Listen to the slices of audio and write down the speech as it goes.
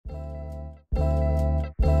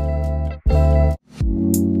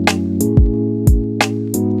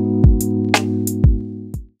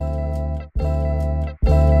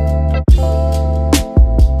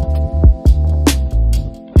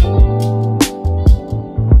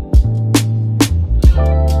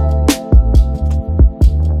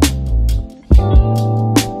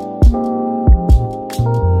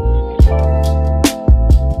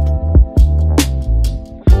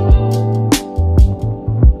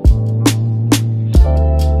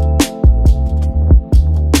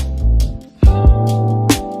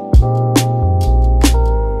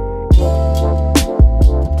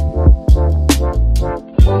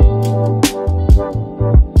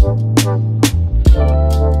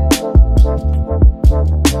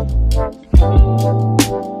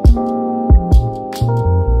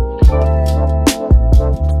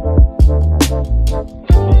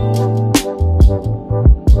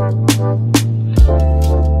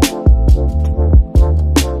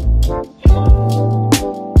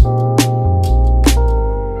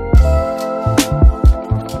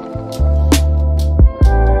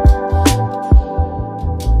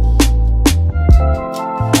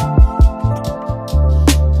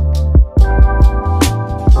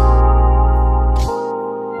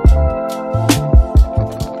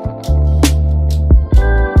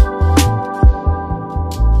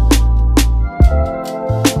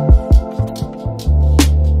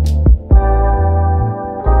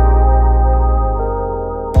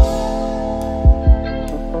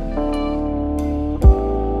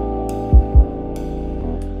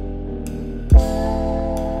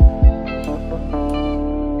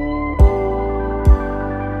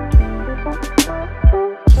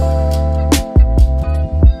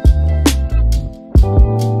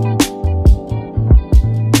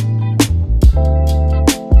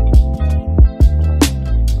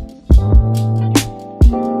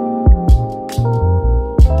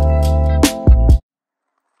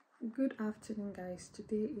afternoon, guys.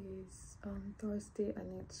 Today is Thursday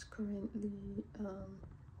and it's currently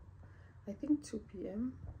I think 2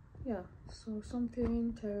 p.m. Yeah, so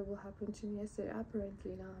something terrible happened to me yesterday.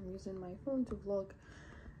 Apparently now I'm using my phone to vlog.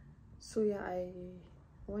 So yeah, I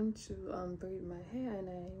went to braid my hair and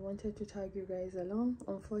I wanted to tag you guys along.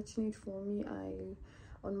 Unfortunate for me,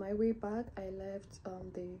 on my way back I left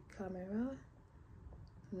the camera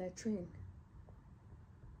on a train.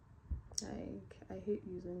 I hate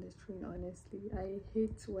using this train, honestly. I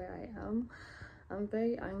hate where I am. I'm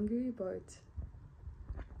very angry, but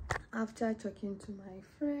after talking to my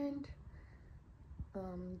friend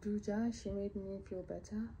Duja, she made me feel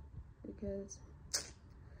better, because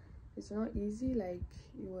it's not easy. Like,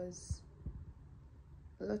 it was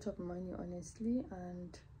a lot of money, honestly,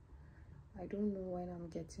 and I don't know when I'm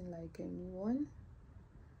getting like a new one,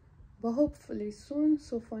 but hopefully soon.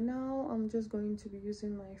 So for now I'm just going to be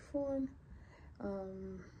using my phone.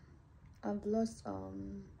 I've lost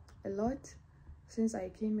a lot since I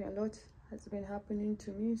came here. A lot has been happening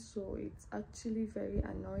to me, so it's actually very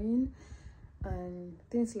annoying, and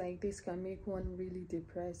things like this can make one really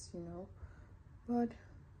depressed, you know. But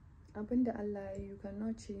Abinda Allah, you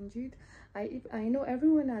cannot change it. I know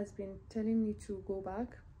everyone has been telling me to go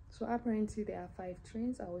back. So apparently there are 5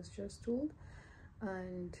 trains, I was just told.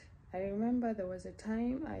 And I remember there was a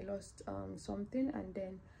time I lost something, and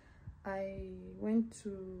then I went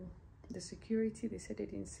to the security. They said they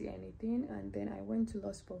didn't see anything, and then I went to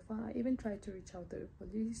Lost Profile. I even tried to reach out to the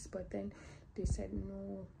police, but then they said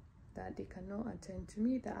no, that they cannot attend to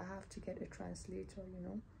me, that I have to get a translator, you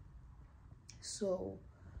know. So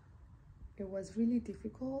it was really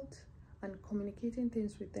difficult, and communicating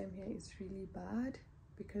things with them here is really bad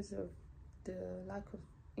because of the lack of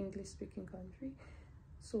English speaking country.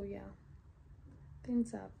 So yeah,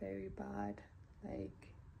 things are very bad. Like,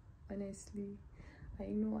 honestly,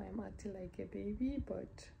 I know I'm acting like a baby,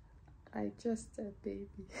 but I just a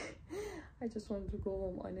baby. I just want to go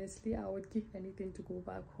home. Honestly, I would give anything to go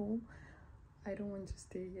back home. I don't want to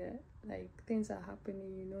stay here. Like, things are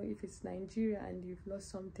happening, you know. If it's Nigeria and you've lost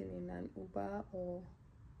something in an Uber or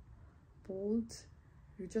Bolt,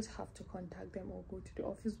 you just have to contact them or go to the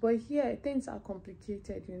office. But here things are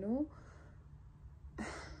complicated, you know.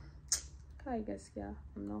 I guess, yeah,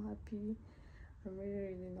 I'm not happy. I'm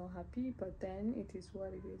really not happy, but then it is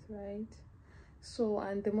what it is, right? So,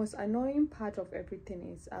 and the most annoying part of everything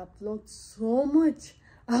is I've vlogged so much.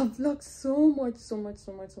 I've vlogged so much,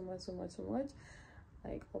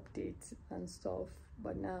 like updates and stuff.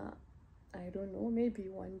 But now, I don't know, maybe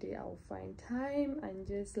one day I'll find time and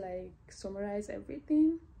just like summarize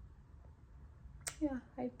everything. Yeah,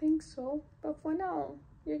 I think so. But for now,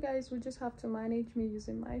 you guys will just have to manage me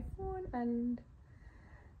using my phone, and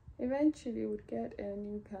eventually would get a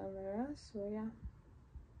new camera. So yeah,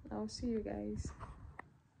 I'll see you guys.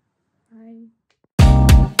 Bye.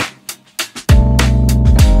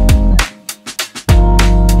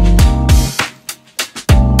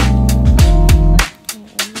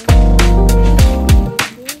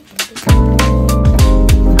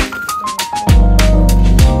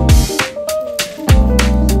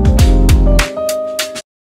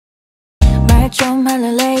 좀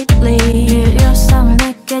할래 lately 일요성을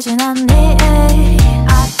느끼진 않니 I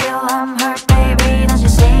feel I'm hurt baby don't you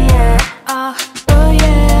see it oh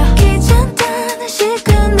yeah 귀찮다는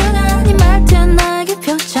시큰둥한 이 말투는 나에게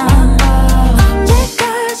표정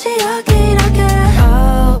언제까지 여기 이렇게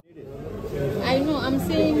I know, I'm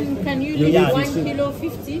saying, can you do 1 kilo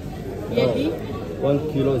 50 yearly?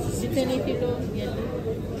 1 kilo is 60. 20 kilo yearly.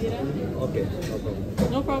 Okay, no problem.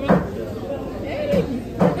 No problem? Hey,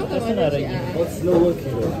 What's no 1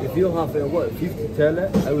 kilo? If you have a what, 50 teller,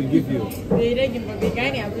 I will give you.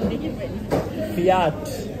 Fiat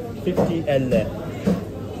 50 L.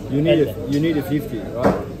 You need a 50,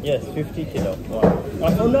 right? Yes, 50 kilo. Wow.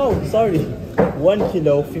 Oh no, sorry. 1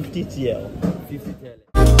 kilo 50 TL. 50 teller.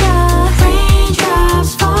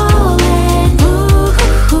 Raindrops falling,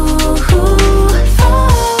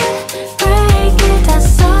 break it,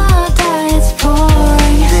 that's all that it's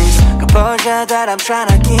pouring. This composure that I'm trying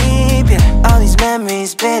to keep, yeah. All these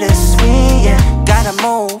memories bittersweet, yeah. Gotta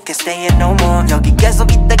move, can't stay here no more. 여기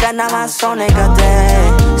계속 있다가 나만 손해가 돼.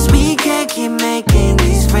 'Cause we can't keep making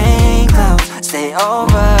these rain clouds stay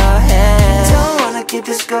overhead. Don't wanna keep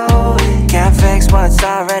this going, can't fix what's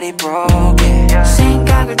already broken.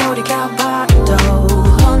 생각을 돌이켜봐도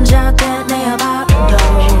혼자 되뇌어봐도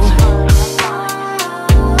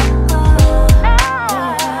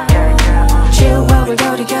추억을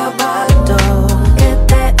돌이켜봐도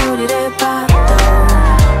그때 우리를 봐도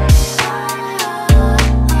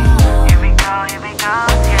Here we go, yeah.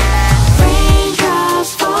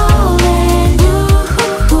 Raindrops falling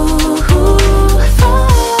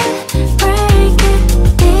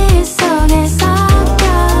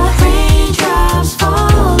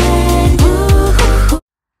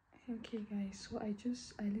Okay guys, so I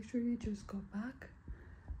literally just got back.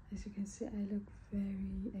 As you can see, I look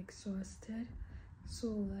very exhausted. So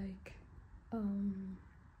like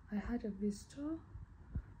I had a visitor,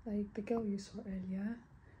 like the girl you saw earlier.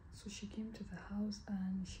 So she came to the house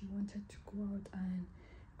and she wanted to go out and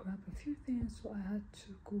grab a few things, so I had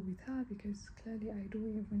to go with her because clearly I don't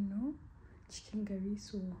even know chicken curry.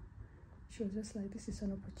 So she was just like, this is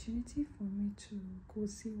an opportunity for me to go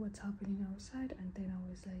see what's happening outside. And then I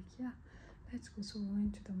was like, yeah, let's go. So we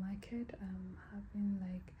went to the market. I'm having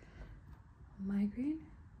like migraine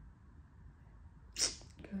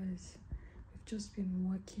because we've just been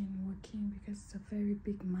walking because it's a very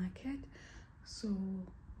big market. So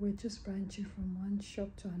we're just branching from one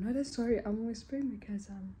shop to another. Sorry, I'm whispering because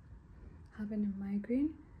I'm having a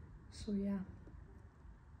migraine. So yeah,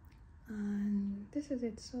 and this is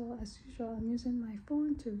it. So as usual, I'm using my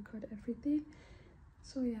phone to record everything.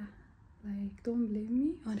 So yeah, like don't blame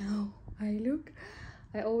me on how I look.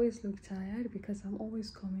 I always look tired because I'm always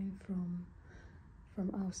coming from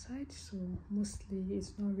outside, so mostly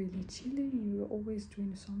it's not really chilling, you're always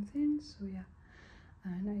doing something. So yeah,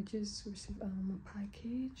 and I just received a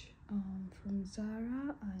package from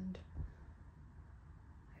Zara, and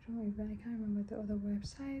I can't remember the other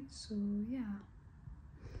website. So yeah,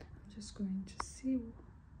 I'm just going to see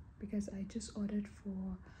because I just ordered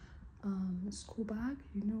for school bag.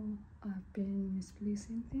 You know, I've been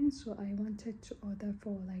misplacing things, so I wanted to order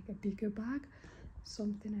for like a bigger bag,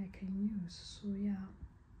 something I can use. So yeah,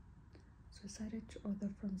 so I decided to order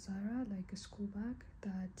from Zara like a school bag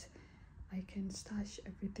that I can stash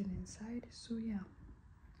everything inside. So yeah,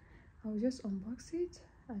 I'll just unbox it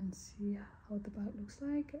and see how the bag looks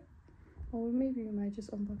like, or maybe we might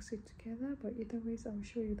just unbox it together, but either ways I'll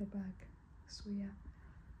show you the bag. So yeah,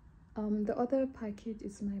 the other package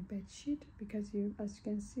is my bed sheet because as you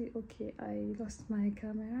can see, okay, I lost my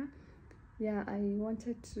camera. Yeah, I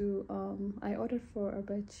wanted to I ordered for a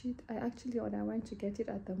bed sheet. When I went to get it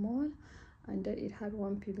at the mall, and then it had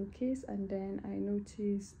one pillowcase, and then I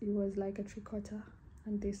noticed it was like a 3/4,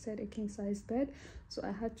 and they said a king size bed, so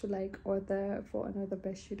I had to like order for another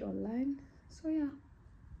bed sheet online. So yeah,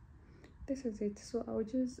 this is it. So I'll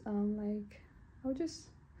just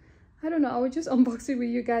I don't know, I'll just unbox it with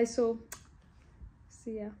you guys. So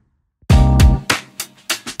see ya.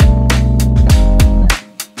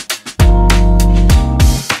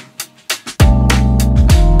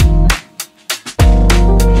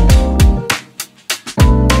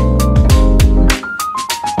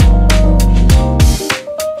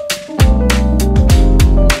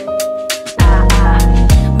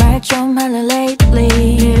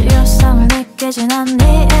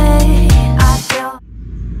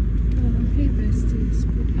 Hey besties,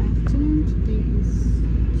 good afternoon. Today is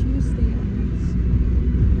Tuesday, and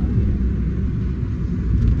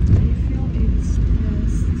I feel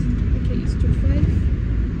it's to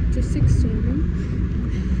 5 to 6, sorry.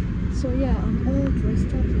 So yeah, I'm all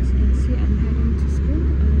dressed up. As you can see, I'm heading to school.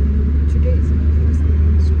 Today is my first day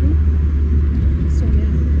in school. So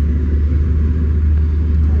yeah,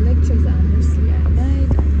 our lectures are mostly at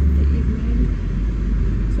night and in the evening.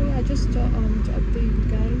 So yeah, I just thought to update you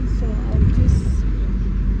guys. So I'll just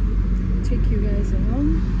take you guys along.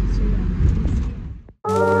 So yeah.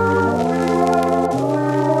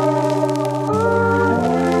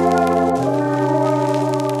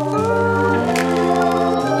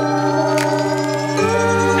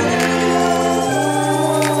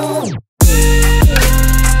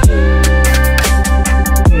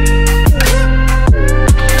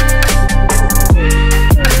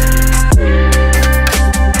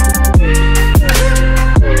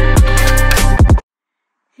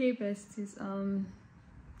 Hey besties,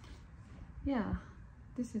 yeah,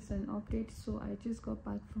 this is an update. So I just got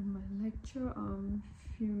back from my lecture a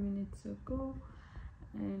few minutes ago,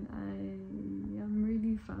 and I am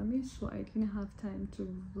really famished, so I didn't have time to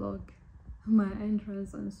vlog my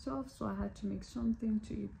entrance and stuff, so I had to make something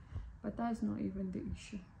to eat, but that's not even the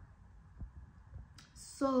issue.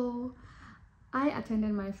 So I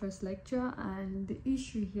attended my first lecture, and the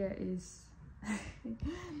issue here is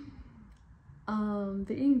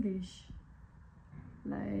the English.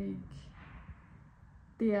 Like,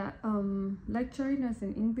 they are lecturing us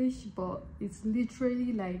in English, but it's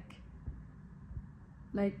literally like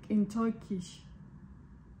in Turkish.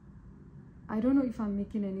 I don't know if I'm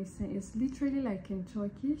making any sense. It's literally like in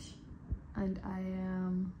Turkish, and I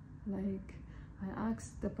am like, I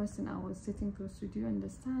asked the person I was sitting close to, do you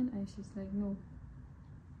understand? And she's like, no.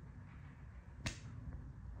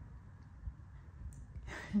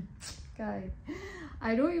 Guy,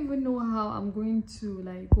 I don't even know how I'm going to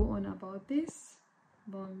like go on about this,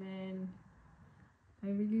 but man, I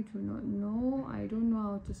really do not know. I don't know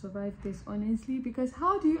how to survive this, honestly, because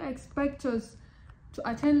how do you expect us to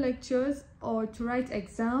attend lectures or to write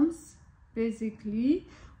exams, basically,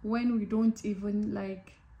 when we don't even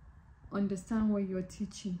like understand what you're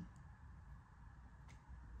teaching?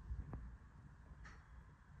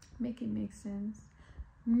 Make it make sense.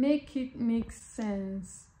 Make it make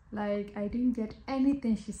sense. Like, I didn't get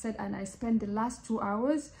anything she said, and I spent the last 2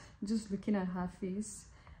 hours just looking at her face,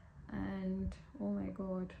 and oh my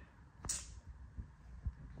god.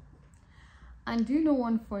 And do you know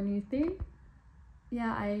one funny thing?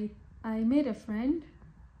 Yeah, I made a friend.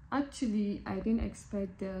 Actually, I didn't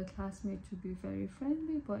expect the classmate to be very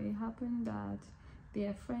friendly, but it happened that they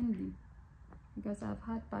are friendly, because I've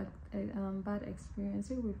had bad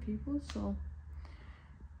experiences with people.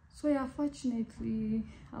 So yeah, fortunately,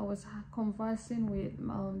 I was conversing with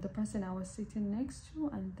the person I was sitting next to,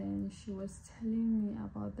 and then she was telling me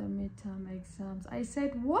about the midterm exams. I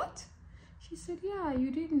said, what? She said, yeah,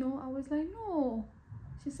 you didn't know? I was like, no.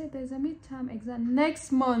 She said, there's a midterm exam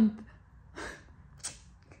next month.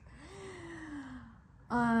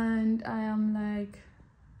 And I am like,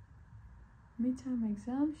 midterm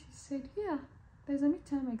exam? She said, yeah, there's a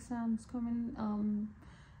midterm exams coming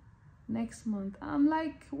next month. I'm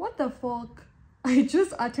like, what the fuck? I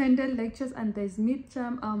just attended lectures and there's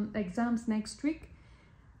midterm exams next week.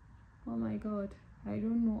 Oh my god, I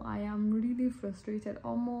don't know. I am really frustrated.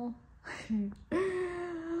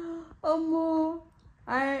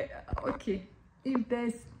 Okay, if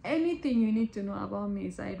there's anything you need to know about me,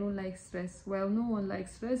 is I don't like stress. Well, no one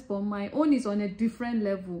likes stress, but my own is on a different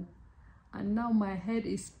level, and now my head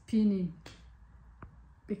is spinning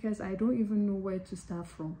because I don't even know where to start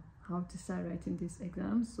from, how to start writing this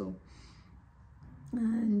exam. So,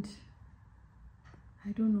 and I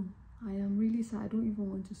don't know, I am really sad. I don't even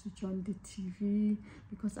want to switch on the TV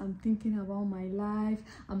because I'm thinking about my life.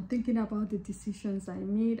 I'm thinking about the decisions I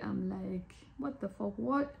made. I'm like, what the fuck?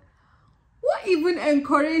 What even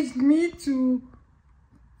encouraged me to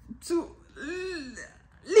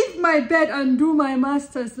leave my bed and do my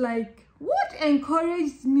master's? Like, what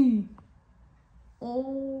encouraged me?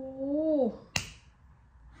 Oh,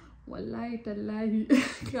 wallahi tallahi.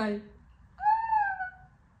 Like,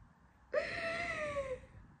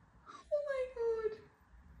 oh my god,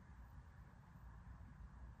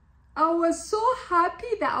 I was so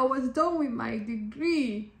happy that I was done with my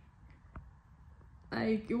degree.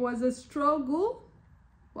 Like, it was a struggle,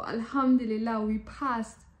 but alhamdulillah, we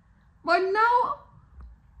passed. But now,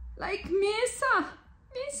 like, Mesa,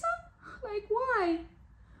 like, why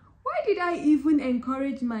did I even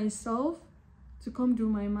encourage myself to come do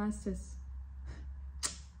my master's?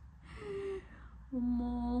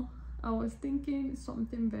 I was thinking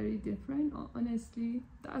something very different. Honestly,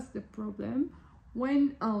 that's the problem.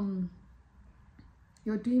 When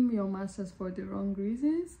you're doing your master's for the wrong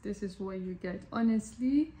reasons, this is what you get.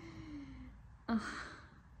 Honestly,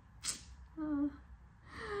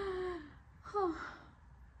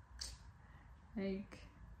 like,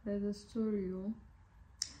 there's a story,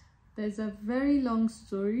 there's a very long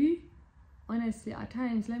story. Honestly, at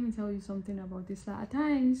times, let me tell you something about this. Like, at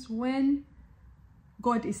times when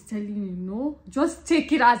God is telling you no, just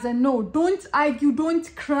take it as a no. Don't argue,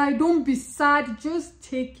 don't cry, don't be sad, just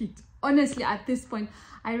take it. Honestly, at this point,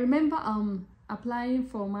 I remember applying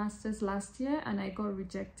for masters last year and I got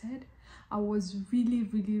rejected. I was really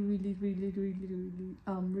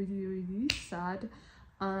sad,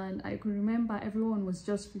 and I could remember everyone was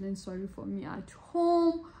just feeling sorry for me at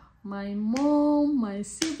home. My mom, my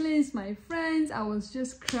siblings, my friends. I was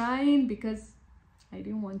just crying because I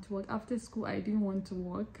didn't want to work. After school, I didn't want to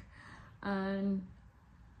work, and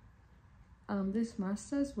this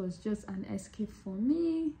masters was just an escape for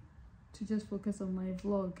me to just focus on my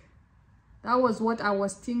vlog. That was what I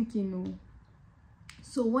was thinking.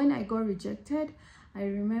 So when I got rejected, I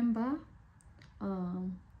remember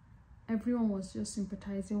everyone was just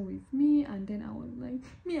sympathizing with me, and then I was like,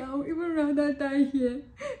 me, I would even rather die here.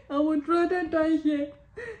 I would rather die here.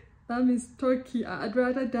 That means Turkey. I'd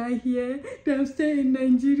rather die here than stay in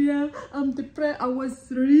Nigeria. I'm depressed. I was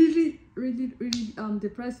really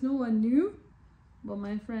depressed. No one knew but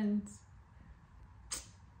my friends.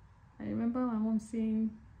 I remember my mom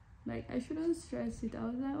saying, like, I shouldn't stress it. I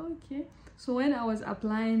was like, okay. So when I was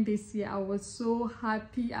applying this year, I was so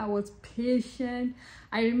happy. I was patient.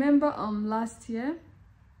 I remember last year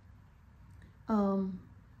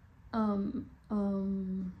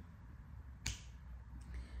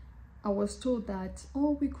I was told that,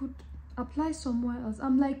 oh, we could apply somewhere else.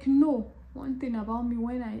 I'm like, no. One thing about me,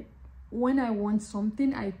 when I want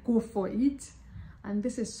something, I go for it. and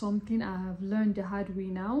this is something I have learned the hard way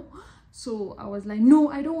now. So I was like,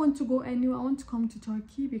 no, I don't want to go anywhere. I want to come to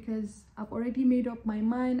Turkey because I've already made up my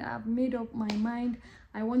mind.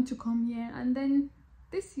 I want to come here. And then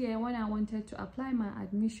this year, when I wanted to apply my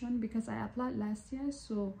admission, because I applied last year,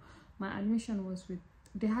 so my admission was with,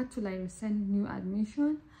 they had to like send new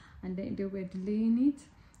admission, and then they were delaying it.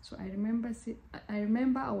 So I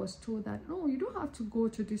remember I was told that, oh, you don't have to go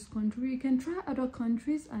to this country, you can try other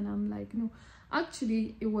countries. And I'm like, no,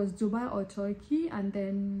 actually it was Dubai or Turkey, and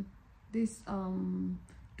then this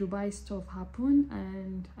Dubai stuff happened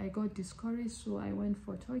and I got discouraged, so I went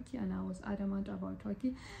for Turkey, and I was adamant about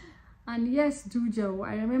Turkey. And yes, Duja,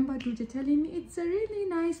 I remember Duja telling me it's a really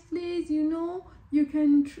nice place, you know, you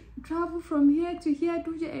can travel from here to here.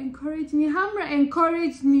 Duja encouraged me, Hamra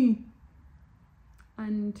encouraged me,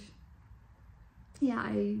 and yeah,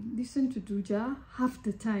 I listened to Duja half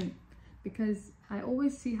the time because I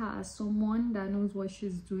always see her as someone that knows what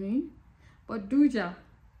she's doing. But Duja,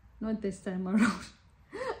 not this time around.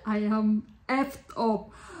 I am effed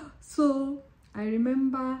up. So I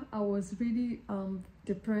remember I was really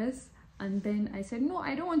depressed, and then I said, no,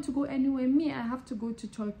 I don't want to go anywhere. Me, I have to go to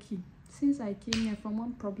Turkey. Since I came here from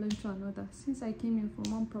one problem to another,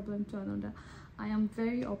 I am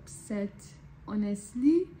very upset,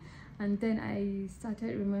 honestly. And then I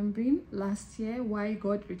started remembering last year why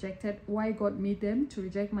God made them to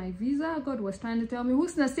reject my visa. God was trying to tell me,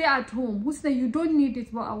 Husna, stay at home. Husna, you don't need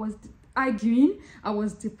it. But I was arguing, I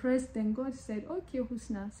was depressed. Then God said, okay,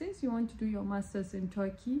 Husna, since you want to do your master's in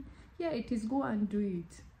Turkey, yeah, it is, go and do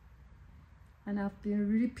it. And I've been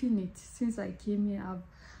reaping it since I came here.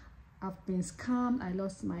 I've been scammed. I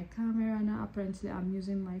lost my camera. Now apparently I'm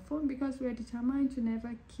using my phone because we're determined to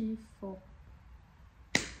never keep for.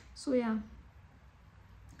 So yeah,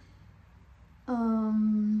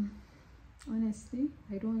 honestly,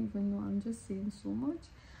 I don't even know, I'm just saying so much.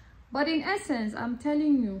 But in essence, I'm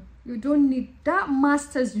telling you, you don't need that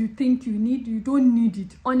master's you think you need. You don't need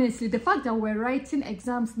it. Honestly, the fact that we're writing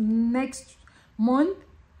exams next month,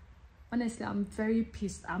 honestly, I'm very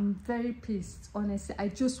pissed. Honestly, I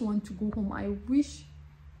just want to go home. I wish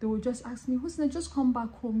they would just ask me, Husna, just come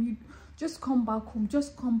back home. Just come back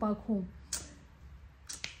home.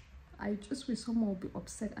 I just wish someone would be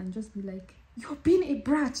upset and just be like, you're being a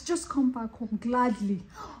brat, just come back home. Gladly,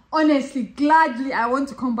 honestly, gladly, I want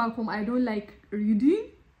to come back home. I don't like reading.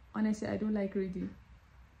 Honestly, I don't like reading.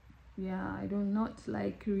 Yeah, I do not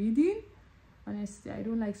like reading. Honestly, I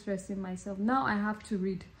don't like stressing myself. Now I have to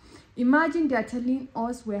read. Imagine they're telling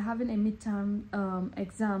us we're having a midterm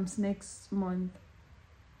exams next month.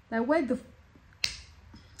 Like, where the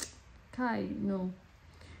Kai, no.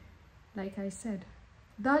 Like I said,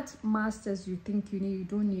 that master's you think you need, you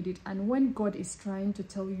don't need it. And when God is trying to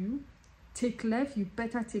tell you, take left, you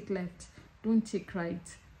better take left. Don't take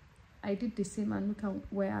right. I did the same, and look at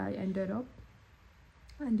where I ended up.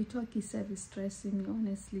 And the Turkey service is stressing me,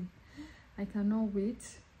 honestly. I cannot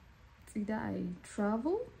wait. It's either I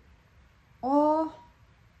travel or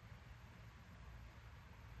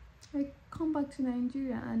I come back to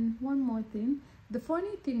Nigeria. And one more thing, the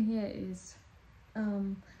funny thing here is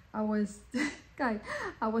I was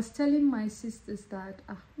telling my sisters that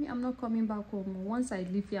me, I'm not coming back home. Once I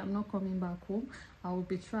leave here, I'm not coming back home. I will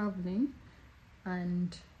be traveling,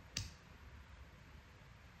 and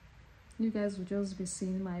you guys will just be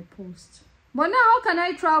seeing my post. But now, how can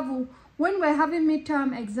I travel when we're having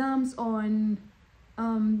midterm exams on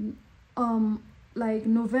like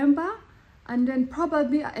November, and then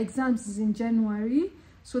probably exams is in January?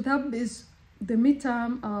 So that is the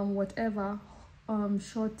midterm whatever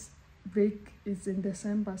short break is in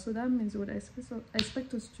December. So that means what I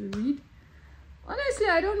expect us to read. Honestly,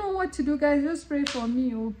 I don't know what to do, guys. Just pray for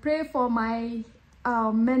me, or pray for my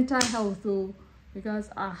mental health, though, because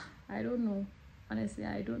I don't know. Honestly,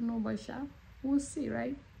 I don't know, but we'll see,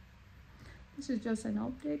 right? This is just an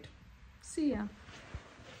update. See ya.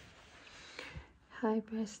 Hi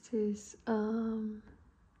besties.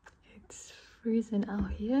 It's freezing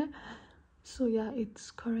out here, so yeah,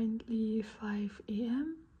 it's currently 5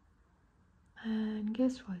 a.m. and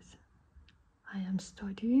guess what, I am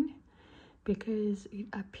studying because it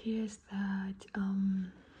appears that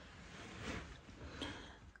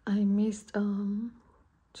I missed 2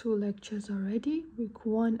 lectures already, week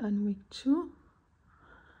 1 and week 2.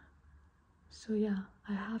 So yeah,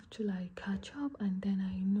 I have to like catch up, and then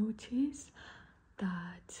I noticed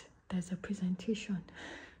that there's a presentation.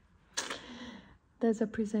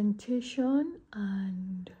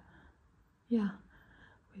 And yeah,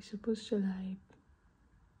 we're supposed to like,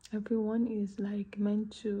 everyone is like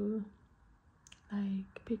meant to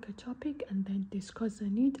like pick a topic and then discuss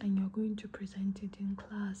on it, and you're going to present it in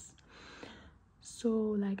class. So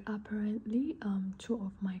like apparently 2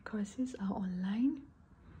 of my courses are online,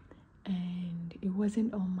 and it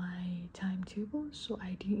wasn't on my timetable, so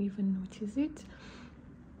I didn't even notice it.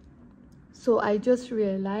 So I just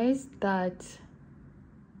realized that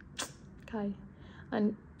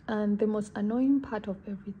and the most annoying part of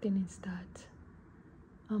everything is that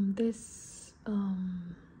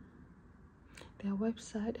their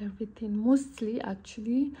website, everything, mostly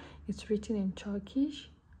actually it's written in Turkish.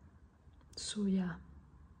 So yeah,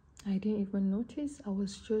 I didn't even notice. I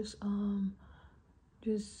was just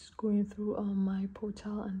going through my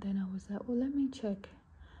portal, and then I was like, oh, let me check.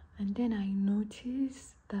 And then I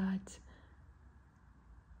noticed that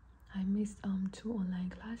I missed 2 online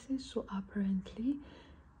classes. So apparently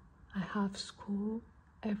I have school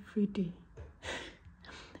every day.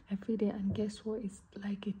 Every day, and guess what, it's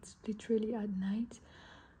like it's literally at night.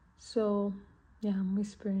 So yeah, I'm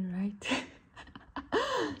whispering, right?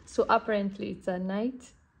 So apparently it's at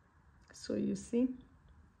night. So you see,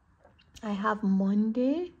 I have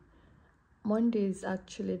Monday is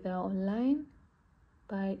actually they're online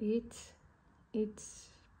by 8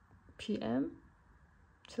 p.m.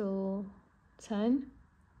 till 10,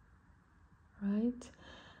 right?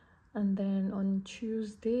 And then on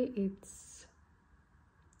Tuesday it's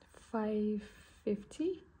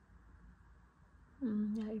 5:50.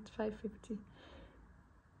 Yeah, it's 5:50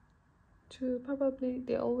 to probably,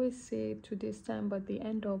 they always say to this time, but they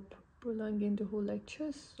end up prolonging the whole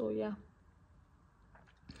lectures. So yeah.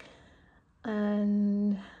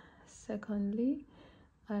 And secondly,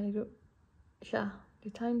 the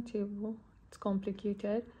timetable, it's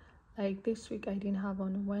complicated. Like this week I didn't have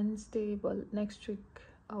on Wednesday, but next week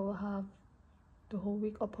I will have the whole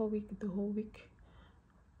week, upper week, the whole week.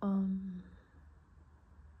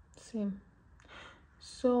 Same.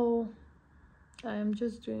 So I am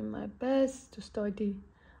just doing my best to study.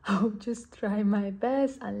 I'll just try my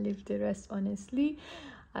best and leave the rest. Honestly,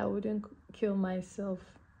 I wouldn't kill myself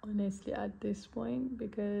honestly at this point,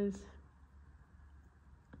 because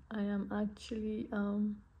I am actually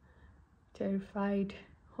terrified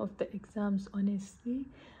of the exams. Honestly,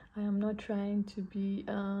 I am not trying to be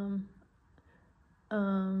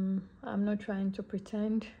I'm not trying to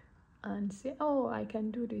pretend and say, oh, I can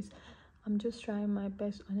do this. I'm just trying my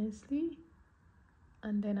best, honestly,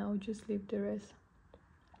 and then I'll just leave the rest.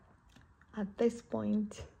 At this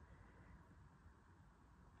point,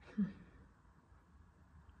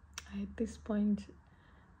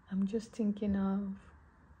 I'm just thinking of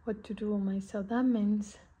what to do with myself. That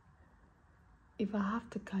means if I have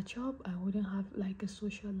to catch up, I wouldn't have like a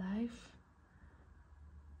social life.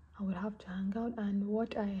 I would have to hang out, and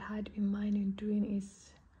what I had in mind in doing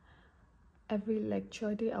is every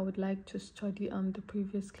lecture day I would like to study the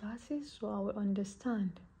previous classes, so I would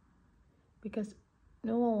understand, because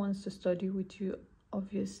no one wants to study with you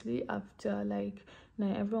obviously after like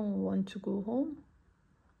now everyone will want to go home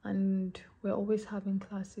and we're always having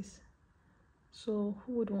classes. So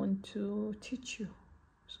who would want to teach you?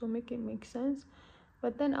 So make it make sense.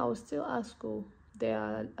 But then I will still ask, oh, there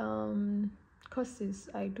are courses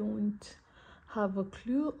I don't have a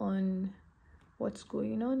clue on what's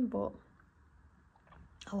going on, but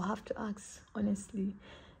I'll have to ask honestly,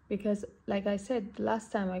 because like I said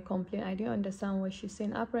last time I complained, I didn't understand what she's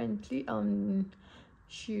saying. Apparently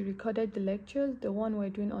she recorded the lectures, the one we're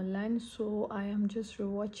doing online, so I am just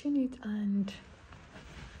rewatching it and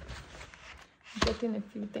getting a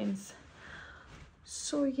few things.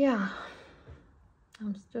 So yeah,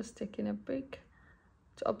 I'm just taking a break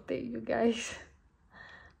to update you guys.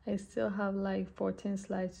 I still have like 14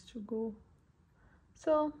 slides to go,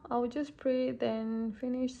 so I'll just pray then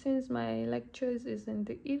finish. Since my lectures is in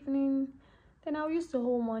the evening, then I'll use the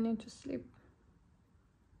whole morning to sleep.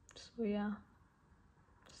 So yeah,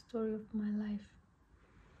 story of my life.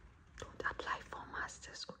 Don't apply for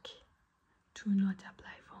masters, okay? Do not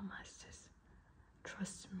apply for masters.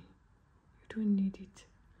 Trust me, you don't need it.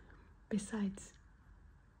 Besides,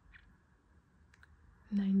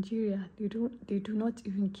 Nigeria, they do not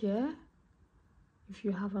even care if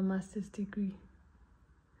you have a master's degree.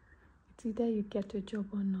 It's either you get a job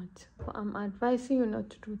or not. But I'm advising you not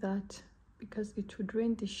to do that, because it would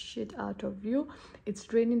drain the shit out of you. It's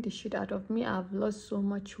draining the shit out of me. I've lost so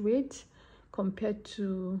much weight compared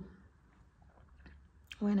to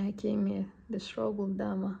when I came here. The struggle,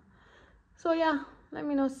 Dama. So yeah, let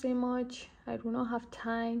me not say much. I do not have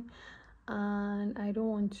time, and I don't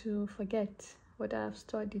want to forget what I have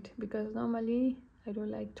studied, because normally I don't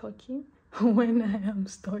like talking when I am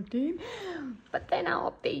studying, but then I'll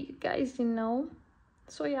update you guys, you know.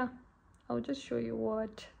 So yeah, I'll just show you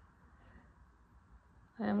what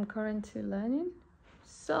I am currently learning.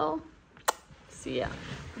 So see ya.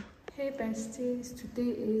 Hey besties,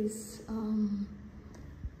 today is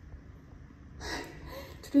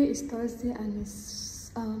Thursday and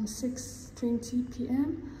it's 6:20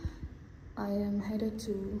 p.m. I am headed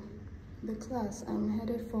to the class. I'm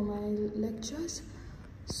headed for my lectures.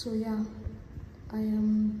 So yeah, I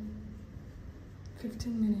am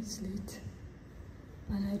 15 minutes late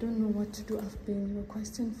and I don't know what to do. I've been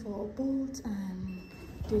requesting for a Bolt and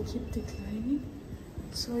they keep declining.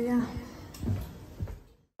 So yeah.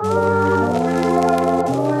 I'm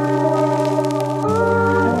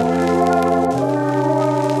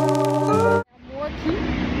working.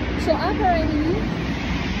 So apparently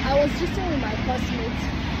I was just with my classmates,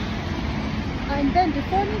 and then the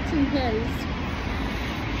funny thing here is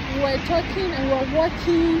we were talking and we were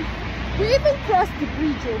walking. We even crossed the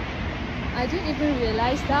bridge. Oh. I didn't even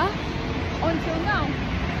realize that until now.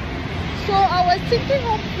 So I was thinking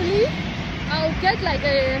hopefully I'll get like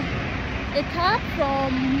a cab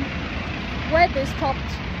from where they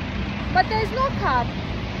stopped, but there's no cab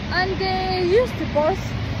and they used the bus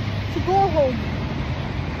to go home,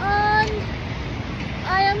 and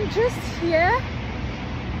I am just here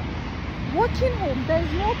walking home.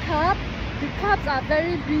 There's no cab. The cabs are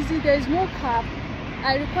very busy. There's no cab.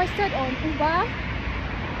 I requested on Uber.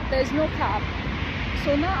 There's no cab.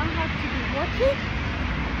 So now I have to be walking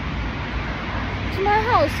to my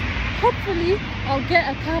house. Hopefully I'll get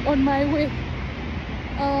a cab on my way.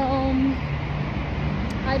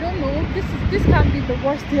 I don't know. This can't be the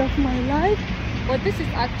worst day of my life, but this is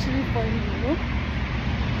actually funny, you know.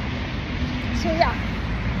 So yeah,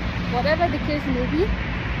 whatever the case may be,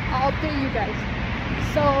 I'll update you guys.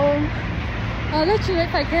 So I'll let you know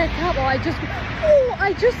if I get a cab or I just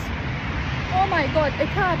oh my god, a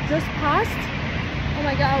cab just passed. Oh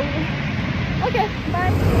my god. Okay,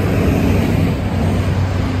 bye.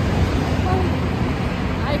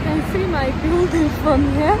 I can see my building from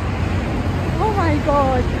here. Oh my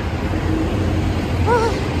god.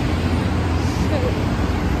 Oh, shit.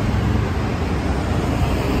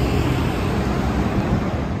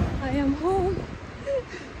 I am home.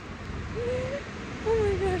 Oh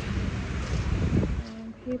my god.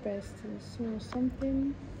 Hey besties, so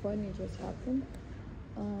something funny just happened.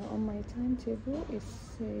 On my timetable it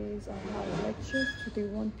says I have lectures today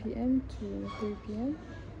 1 p.m. to 3 p.m.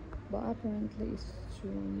 but apparently it's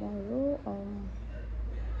tomorrow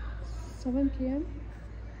 7 p.m.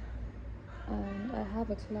 and I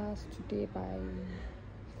have a class today by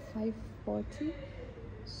 5:40.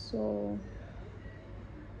 So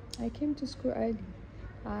I came to school early.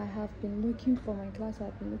 I have been looking for my class.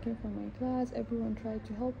 Everyone tried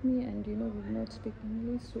to help me, and you know, we do not speak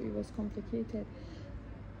English, so it was complicated.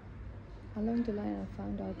 Along the line I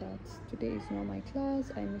found out that today is not my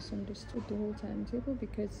class. I misunderstood the whole timetable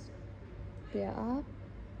because the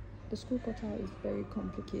school portal is very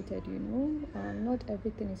complicated, you know. Not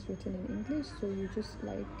everything is written in English, so you just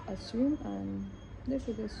like assume, and this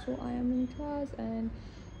is it. So I am in class and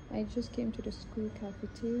I just came to the school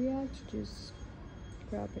cafeteria to just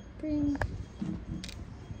grab a drink,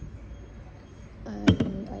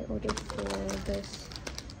 and I ordered for this.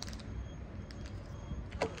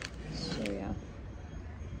 So yeah,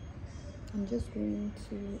 I'm just going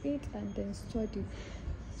to eat and then study.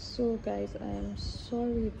 So guys, I am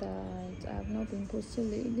sorry that I have not been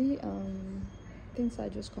posting lately. Things are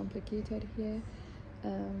just complicated here.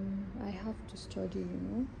 I have to study, you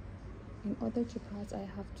know. In order to pass, I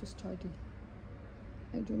have to study.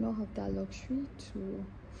 I do not have that luxury to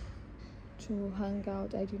hang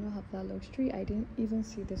out. I do not have that luxury. I didn't even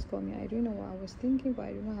see this coming. I don't know what I was thinking, but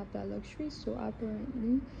I do not have that luxury. So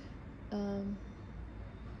apparently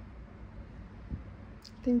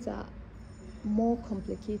things are more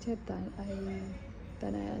complicated than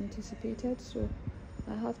I anticipated. So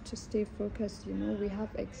I have to stay focused, you know. We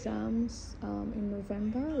have exams in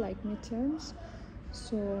November, like midterms,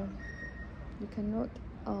 so you cannot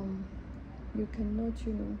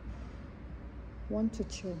you know, want to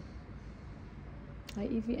chill. I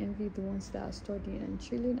even envy the ones that are studying and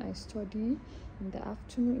chilling. I study in the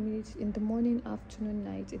afternoon, in the morning, afternoon,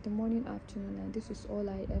 night, in the morning, afternoon, and this is all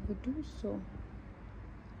I ever do. So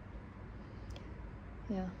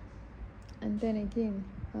yeah. And then again,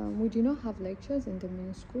 we do not have lectures in the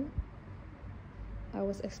main school. I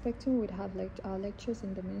was expecting we'd have our lectures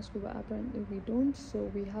in the main school, but apparently we don't. So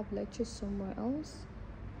we have lectures somewhere else.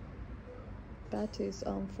 That is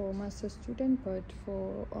for master student, but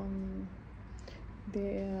for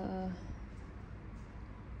the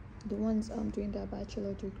ones doing their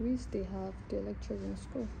bachelor degrees, they have their lectures in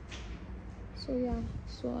school. So yeah,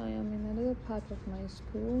 so I am in another part of my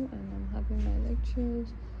school and I'm having my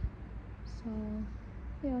lectures. So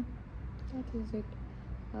yeah, that is it.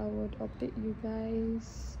 I would update you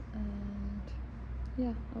guys, and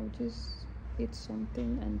yeah, I'll just eat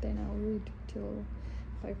something and then I'll read till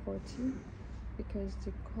 5:40 because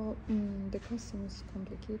the course seems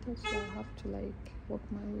complicated, so I have to like work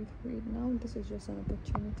my way through it now. This is just an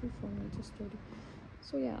opportunity for me to study.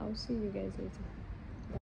 So yeah, I'll see you guys later.